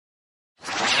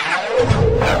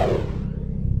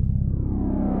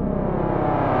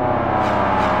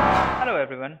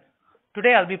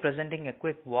Today I'll be presenting a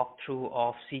quick walkthrough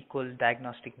of SQL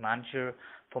Diagnostic Manager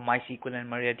for MySQL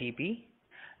and MariaDB.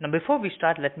 Now before we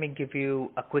start, let me give you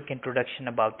a quick introduction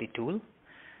about the tool.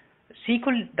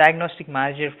 SQL Diagnostic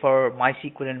Manager for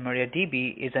MySQL and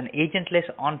MariaDB is an agentless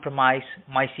on-premise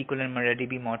MySQL and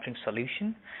MariaDB monitoring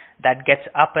solution that gets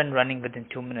up and running within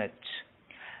 2 minutes.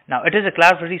 Now it is a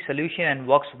cloud-ready solution and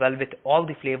works well with all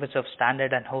the flavors of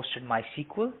standard and hosted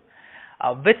MySQL.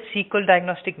 With SQL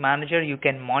Diagnostic Manager, you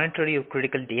can monitor your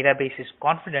critical databases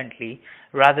confidently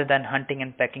rather than hunting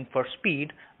and pecking for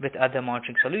speed with other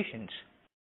monitoring solutions.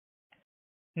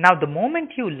 Now, the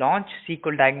moment you launch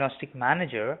SQL Diagnostic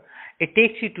Manager, it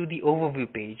takes you to the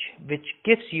overview page, which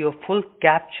gives you a full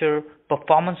capture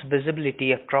performance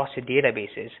visibility across your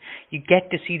databases. You get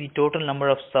to see the total number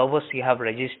of servers you have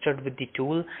registered with the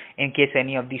tool in case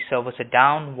any of these servers are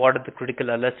down, what are the critical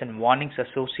alerts and warnings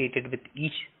associated with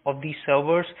each of these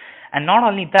servers, and not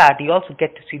only that, you also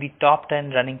get to see the top 10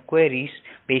 running queries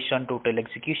based on total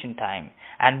execution time.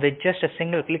 And with just a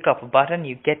single click of a button,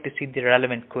 you get to see the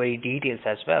relevant query details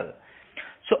as well.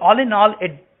 So all in all,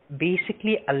 it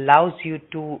basically allows you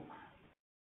to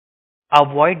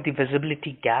avoid the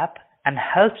visibility gap and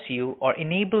helps you or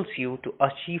enables you to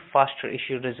achieve faster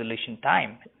issue resolution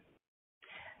time.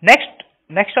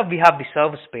 Next up, we have the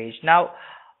service page. Now,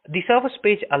 the service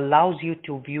page allows you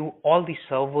to view all the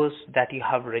servers that you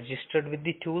have registered with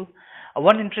the tool.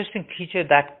 One interesting feature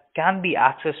that can be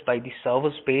accessed by the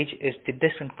service page is the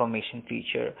disk information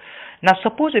feature. Now,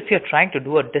 suppose if you're trying to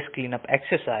do a disk cleanup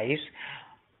exercise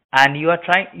and you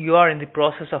are in the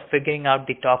process of figuring out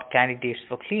the top candidates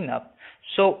for cleanup.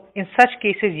 So in such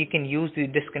cases, you can use the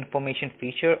disk information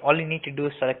feature. All you need to do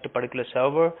is select a particular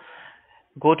server,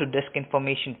 go to disk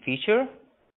information feature,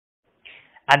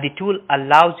 and the tool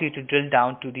allows you to drill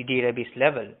down to the database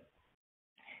level.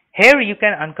 Here you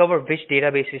can uncover which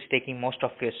database is taking most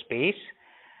of your space.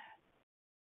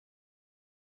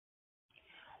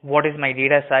 What is my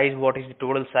data size? What is the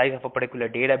total size of a particular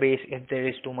database? If there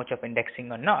is too much of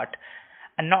indexing or not.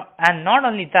 And not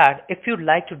only that, if you'd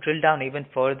like to drill down even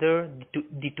further,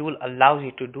 the tool allows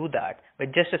you to do that.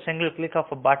 With just a single click of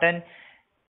a button,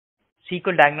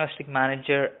 SQL Diagnostic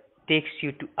Manager takes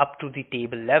you up to the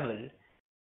table level,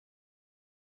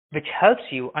 which helps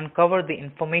you uncover the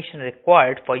information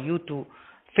required for you to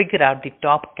figure out the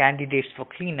top candidates for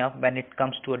cleanup when it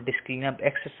comes to a disk cleanup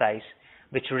exercise,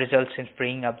 which results in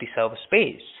freeing up the server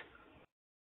space.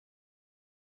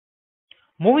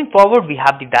 Moving forward, we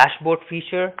have the dashboard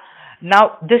feature.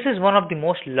 Now, this is one of the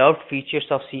most loved features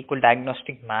of SQL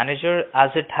Diagnostic Manager as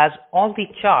it has all the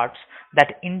charts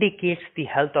that indicates the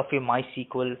health of your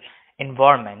MySQL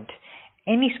environment.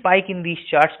 Any spike in these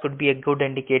charts could be a good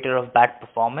indicator of bad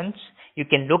performance. You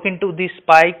can look into these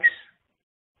spikes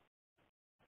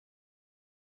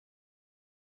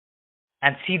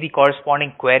and see the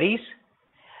corresponding queries.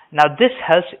 Now this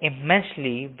helps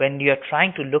immensely when you are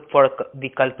trying to look for the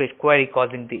culprit query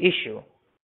causing the issue.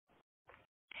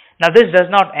 Now this does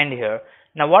not end here.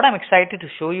 Now what I'm excited to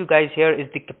show you guys here is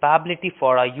the capability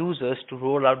for our users to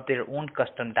roll out their own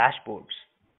custom dashboards.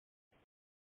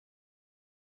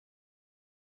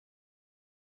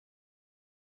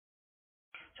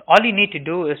 So all you need to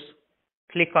do is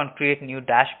click on create new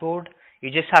dashboard.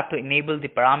 You just have to enable the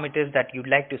parameters that you'd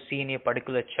like to see in your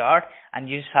particular chart, and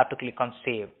you just have to click on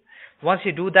save. Once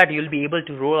you do that, you'll be able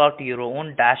to roll out your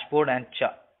own dashboard and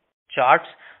charts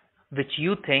which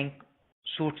you think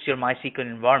suits your MySQL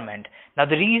environment. Now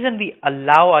the reason we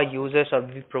allow our users or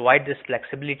we provide this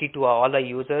flexibility to all our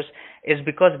users is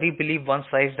because we believe one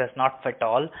size does not fit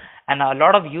all, and a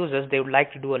lot of users, they would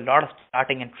like to do a lot of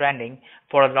charting and trending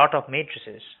for a lot of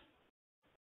matrices.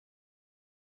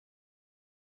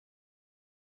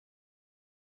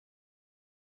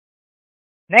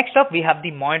 Next up, we have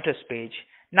the monitors page.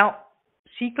 Now,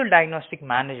 SQL Diagnostic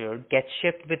Manager gets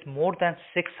shipped with more than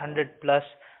 600 plus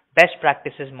best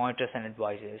practices monitors and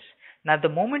advices. Now, the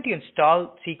moment you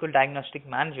install SQL Diagnostic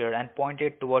Manager and point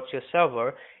it towards your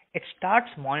server, it starts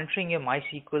monitoring your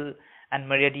MySQL and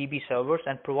MariaDB servers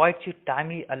and provides you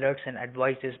timely alerts and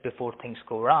advices before things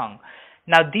go wrong.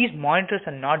 Now, these monitors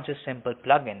are not just simple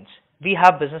plugins. We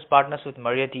have business partners with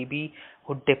MariaDB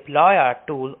who deploy our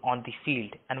tool on the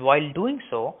field, and while doing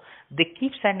so, they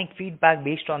keep sending feedback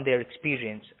based on their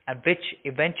experience, which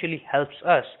eventually helps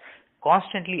us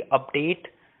constantly update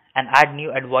and add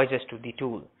new advisors to the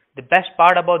tool. The best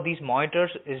part about these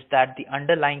monitors is that the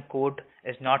underlying code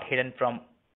is not hidden from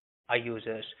our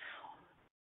users.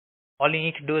 All you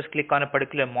need to do is click on a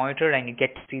particular monitor and you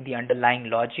get to see the underlying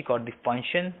logic or the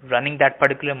function running that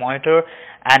particular monitor.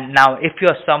 And now if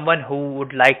you're someone who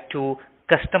would like to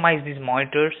customize these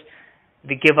monitors,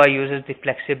 We give our users the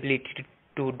flexibility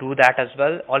to do that as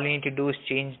well. All you need to do is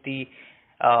change the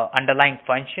underlying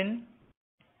function,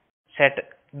 set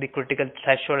the critical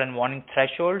threshold and warning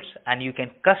thresholds, and you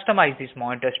can customize these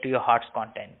monitors to your heart's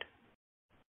content.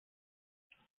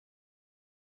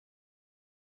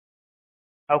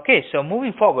 Okay, so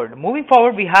moving forward,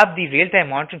 we have the real-time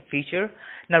monitoring feature.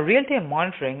 Now, real-time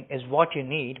monitoring is what you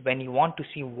need when you want to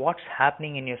see what's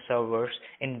happening in your servers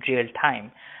in real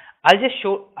time. I'll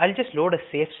just load a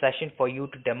safe session for you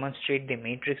to demonstrate the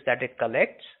matrix that it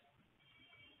collects.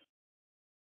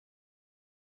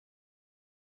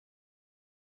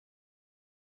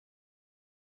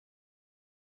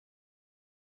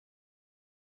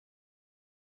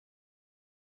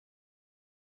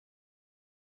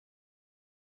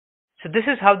 So this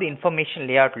is how the information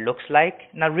layout looks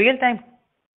like. Now, real-time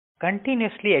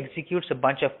continuously executes a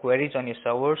bunch of queries on your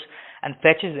servers and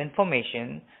fetches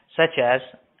information such as,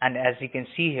 and as you can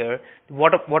see here,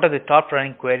 what are the top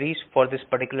running queries for this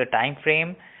particular time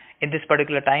frame. In this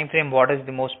particular time frame, what is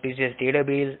the most busiest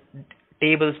databases,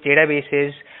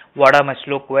 what are my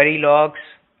slow query logs,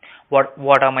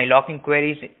 what are my logging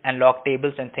queries and log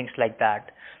tables and things like that.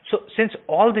 So since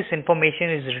all this information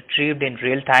is retrieved in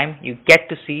real time, you get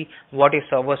to see what your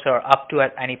servers are up to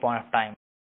at any point of time.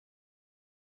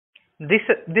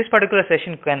 This particular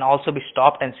session can also be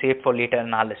stopped and saved for later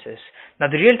analysis. Now,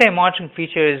 the real-time monitoring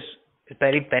feature is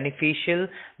very beneficial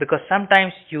because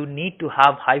sometimes you need to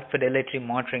have high fidelity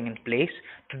monitoring in place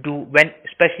to do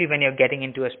especially when you're getting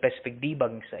into a specific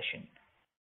debugging session.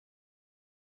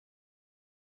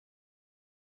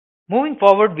 Moving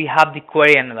forward, we have the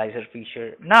query analyzer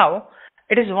feature. Now,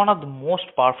 it is one of the most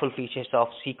powerful features of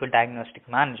SQL Diagnostic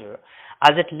Manager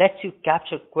as it lets you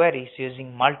capture queries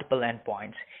using multiple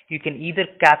endpoints. You can either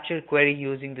capture query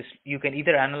using this, you can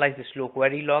either analyze the slow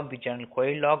query log, the general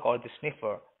query log, or the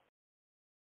sniffer.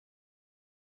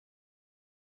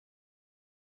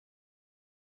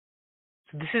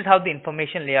 So this is how the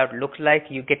information layout looks like.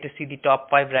 You get to see the top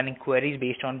 5 running queries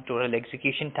based on total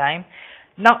execution time.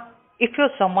 Now, if you're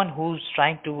someone who's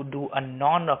trying to do a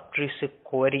non-obtrusive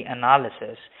query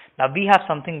analysis, now we have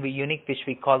something unique which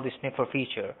we call the sniffer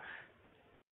feature.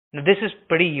 Now this is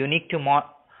pretty unique to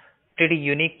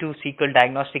SQL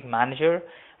Diagnostic Manager.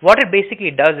 What it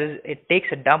basically does is it takes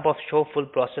a dump of show full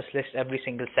process list every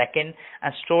single second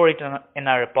and store it in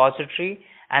a repository,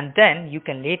 and then you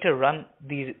can later run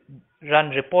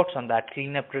reports on that,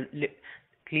 clean up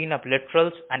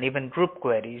literals and even group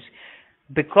queries.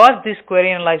 Because this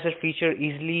query analyzer feature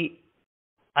easily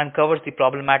uncovers the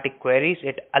problematic queries,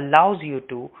 it allows you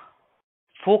to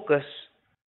focus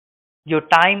your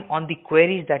time on the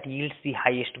queries that yields the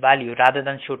highest value rather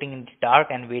than shooting in the dark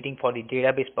and waiting for the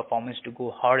database performance to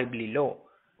go horribly low.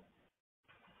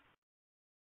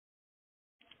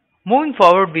 Moving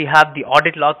forward, we have the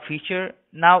audit log feature.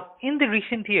 Now, in the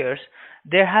recent years,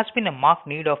 there has been a marked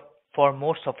need for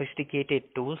more sophisticated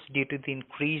tools due to the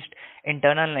increased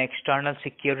internal and external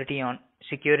security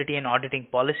and auditing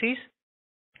policies.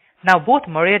 Now, both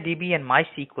MariaDB and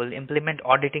MySQL implement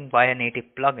auditing via native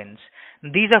plugins.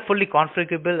 These are fully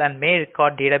configurable and may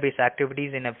record database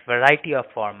activities in a variety of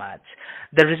formats.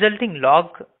 The resulting log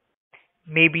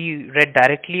may be read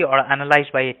directly or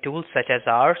analyzed by a tool such as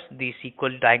ours, the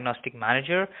SQL Diagnostic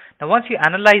Manager. Now, once you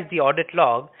analyze the audit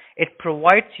log, it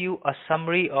provides you a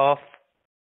summary of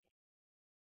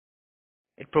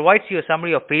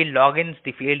failed logins,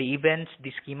 the failed events,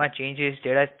 the schema changes,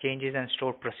 data changes, and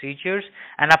stored procedures.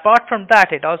 And apart from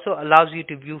that, it also allows you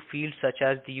to view fields such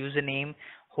as the username,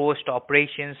 host,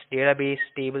 operations, database,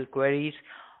 table queries,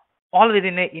 all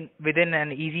within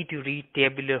an easy-to-read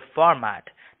tabular format.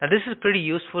 Now, this is pretty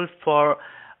useful for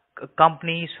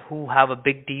companies who have a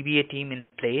big DBA team in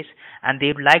place and they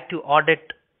would like to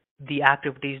audit the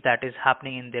activities that is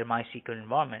happening in their MySQL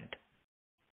environment.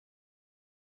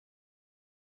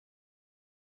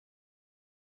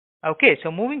 Okay, so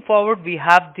moving forward, we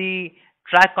have the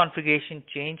track configuration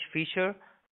change feature.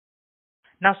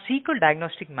 Now, SQL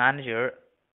Diagnostic Manager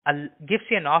gives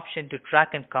you an option to track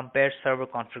and compare server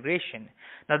configuration.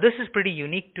 Now, this is pretty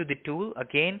unique to the tool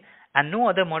again, and no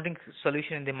other monitoring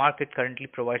solution in the market currently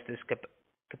provides this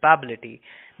capability.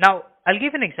 Now, I'll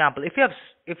give an example. If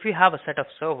you have a set of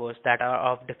servers that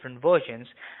are of different versions,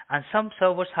 and some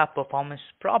servers have performance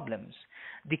problems,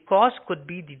 the cause could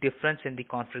be the difference in the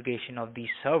configuration of these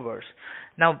servers.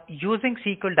 Now, using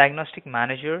SQL Diagnostic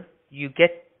Manager, you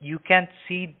can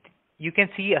see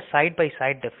a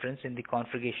side-by-side difference in the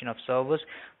configuration of servers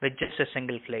with just a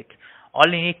single click.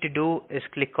 All you need to do is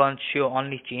click on Show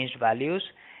Only Changed Values,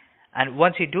 and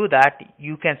once you do that,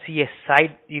 you can see a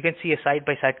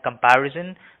side-by-side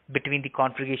comparison between the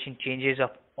configuration changes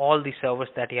of all the servers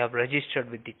that you have registered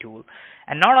with the tool.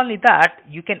 And not only that,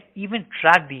 you can even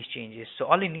track these changes. So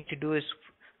all you need to do is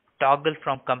toggle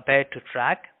from compare to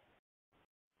track.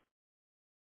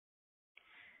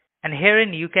 And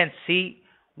herein you can see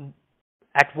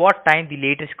at what time the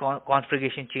latest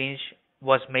configuration change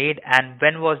was made and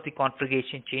when was the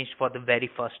configuration changed for the very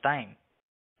first time.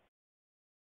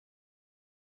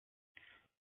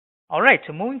 Alright,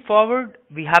 so moving forward,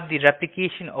 we have the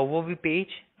replication overview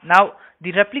page. Now,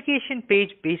 the replication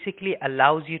page basically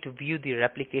allows you to view the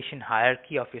replication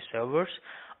hierarchy of your servers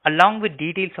along with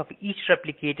details of each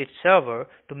replicated server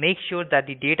to make sure that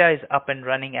the data is up and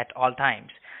running at all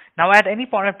times. Now, at any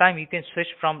point of time, you can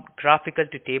switch from graphical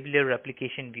to tabular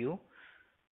replication view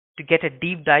to get a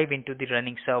deep dive into the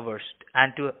running servers,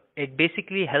 and it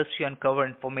basically helps you uncover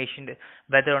information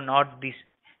whether or not these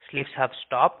slaves have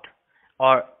stopped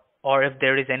or if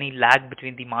there is any lag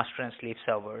between the master and slave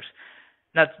servers.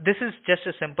 Now, this is just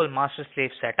a simple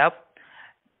master-slave setup.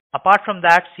 Apart from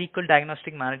that, SQL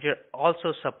Diagnostic Manager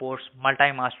also supports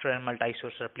multi-master and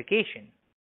multi-source replication.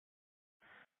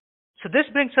 So this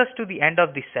brings us to the end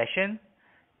of the session.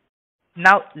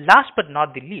 Now, last but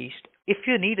not the least, if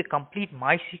you need a complete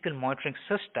MySQL monitoring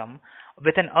system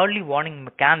with an early warning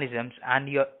mechanisms and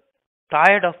you're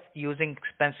tired of using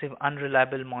expensive,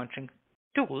 unreliable monitoring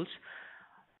tools,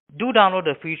 do download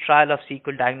a free trial of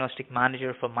SQL Diagnostic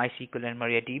Manager for MySQL and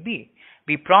MariaDB.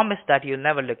 We promise that you'll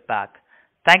never look back.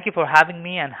 Thank you for having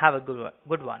me and have a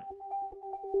good one.